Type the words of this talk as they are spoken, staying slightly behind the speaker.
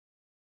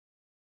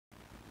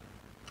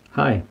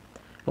Hi,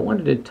 I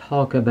wanted to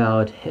talk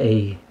about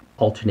a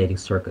alternating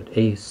circuit,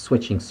 a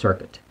switching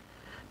circuit.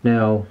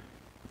 Now,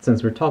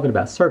 since we're talking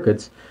about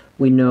circuits,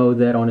 we know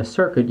that on a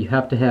circuit you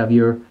have to have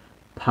your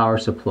power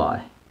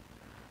supply.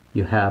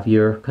 You have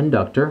your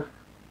conductor,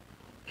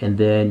 and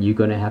then you're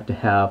going to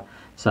have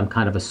some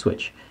kind of a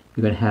switch.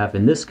 You're going to have,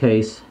 in this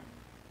case,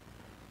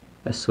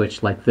 a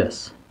switch like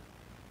this.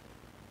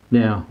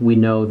 Now, we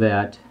know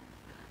that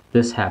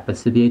this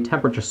happens to be a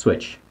temperature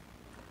switch.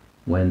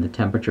 When the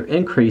temperature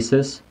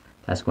increases,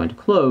 that's going to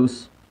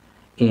close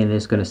and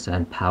it's going to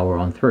send power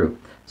on through.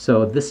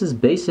 So this is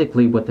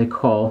basically what they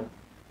call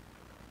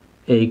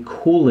a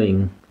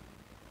cooling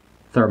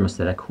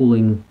thermostat, a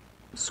cooling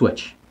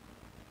switch.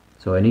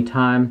 So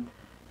anytime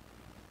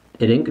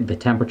the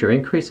temperature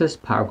increases,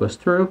 power goes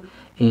through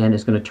and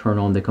it's going to turn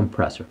on the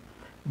compressor.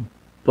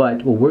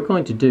 But what we're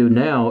going to do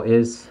now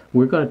is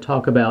we're going to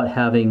talk about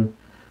having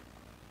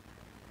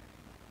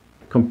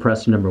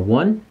compressor number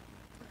 1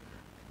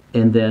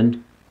 and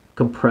then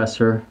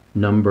compressor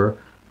number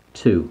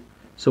 2.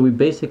 So we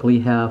basically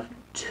have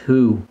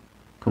 2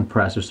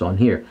 compressors on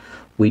here.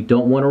 We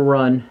don't want to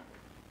run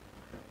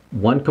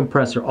one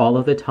compressor all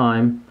of the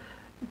time.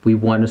 We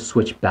want to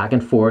switch back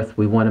and forth.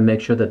 We want to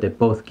make sure that they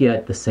both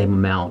get the same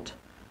amount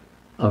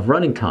of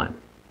running time.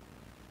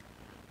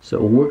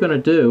 So what we're going to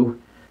do,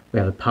 we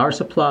have a power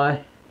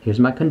supply, here's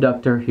my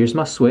conductor, here's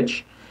my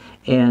switch,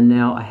 and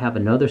now I have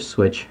another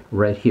switch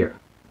right here.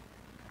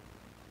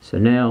 So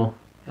now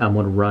I'm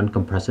going to run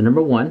compressor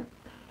number 1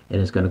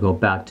 and it's going to go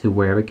back to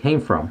wherever it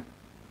came from.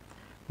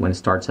 When it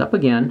starts up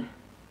again,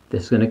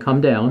 this is going to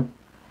come down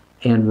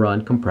and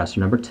run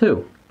compressor number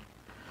 2.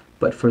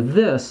 But for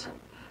this,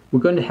 we're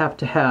going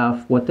to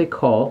have what they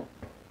call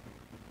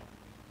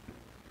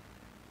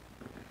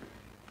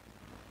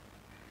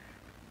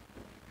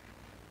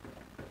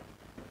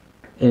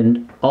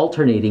an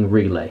alternating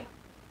relay.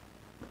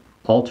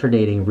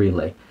 Alternating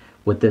relay.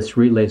 What this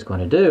relay is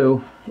going to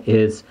do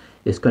is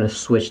it's going to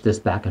switch this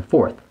back and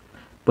forth.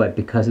 But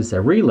because it's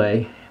a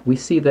relay, we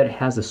see that it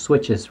has the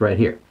switches right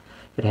here.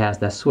 It has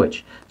that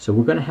switch. So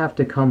we're going to have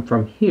to come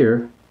from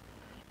here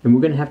and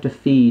we're going to have to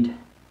feed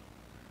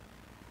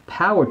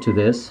power to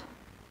this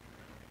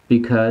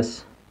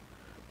because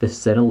this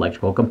is an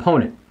electrical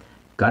component.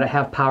 Got to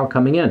have power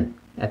coming in.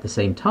 At the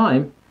same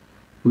time,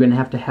 we're going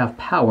to have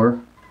power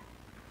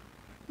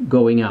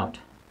going out.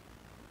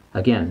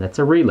 Again, that's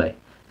a relay.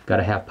 Got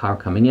to have power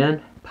coming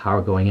in, power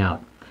going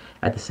out.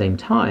 At the same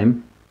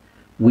time,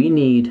 we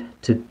need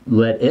to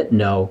let it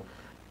know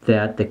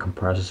that the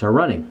compressors are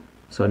running.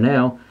 So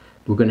now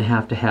we're going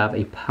to have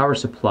a power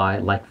supply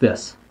like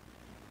this.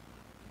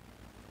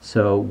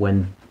 So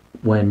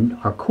when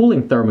our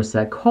cooling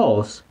thermostat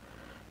calls,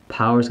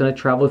 power is going to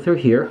travel through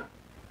here,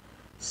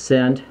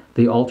 send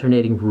the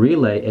alternating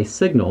relay a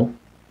signal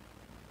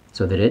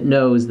so that it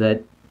knows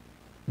that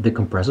the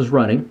compressor is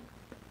running.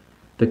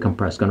 The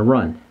compressor is going to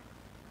run.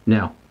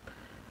 Now,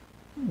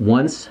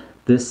 once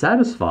this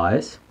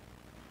satisfies,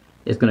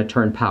 it's going to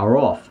turn power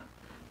off.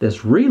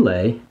 This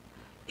relay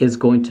is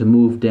going to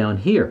move down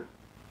here.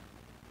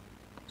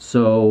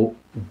 So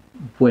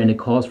when it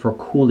calls for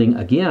cooling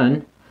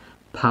again,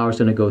 power is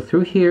going to go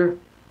through here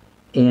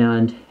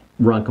and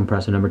run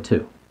compressor number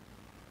 2.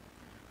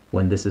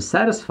 When this is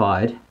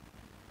satisfied,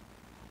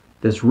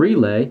 this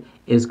relay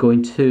is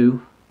going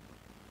to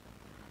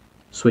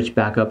switch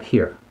back up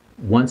here.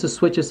 Once it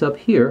switches up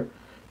here,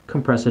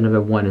 compressor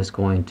number 1 is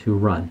going to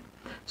run.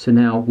 So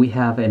now we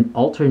have an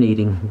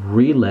alternating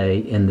relay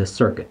in this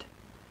circuit.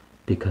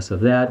 Because of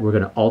that, we're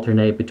going to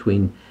alternate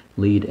between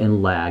lead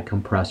and lag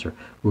compressor.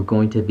 We're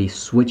going to be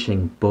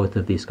switching both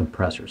of these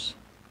compressors.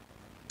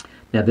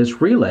 Now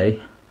this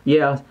relay,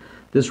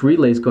 this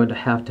relay is going to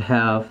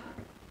have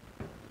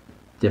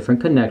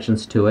different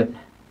connections to it,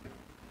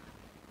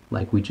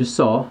 like we just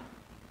saw.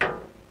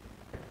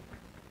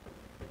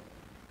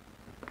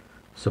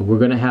 So we're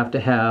going to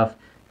have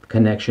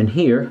connection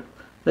here.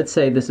 Let's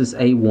say this is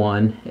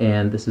A1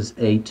 and this is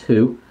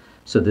A2.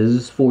 So this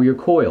is for your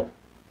coil.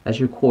 That's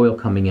your coil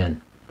coming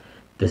in.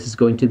 This is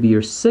going to be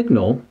your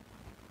signal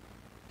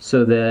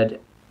so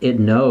that it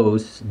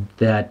knows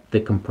that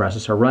the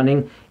compressors are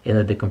running and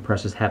that the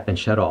compressors have been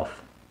shut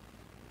off.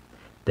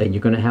 Then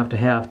you're going to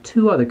have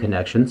 2 other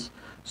connections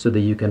so that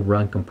you can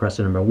run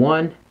compressor number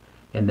 1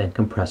 and then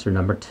compressor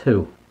number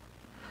 2.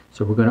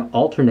 So we're going to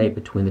alternate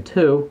between the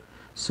 2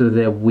 so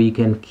that we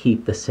can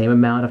keep the same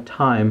amount of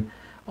time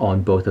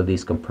on both of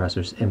these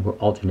compressors, and we're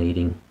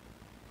alternating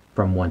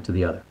from one to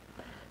the other.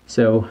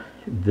 So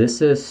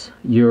this is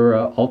your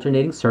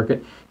alternating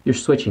circuit, your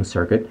switching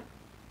circuit.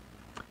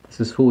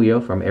 This is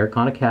Julio from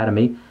Aircon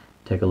Academy.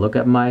 Take a look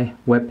at my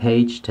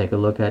webpage, take a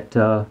look at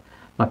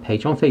my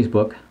page on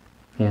Facebook,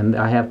 and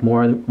I have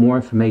more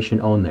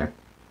information on there.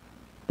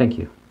 Thank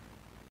you.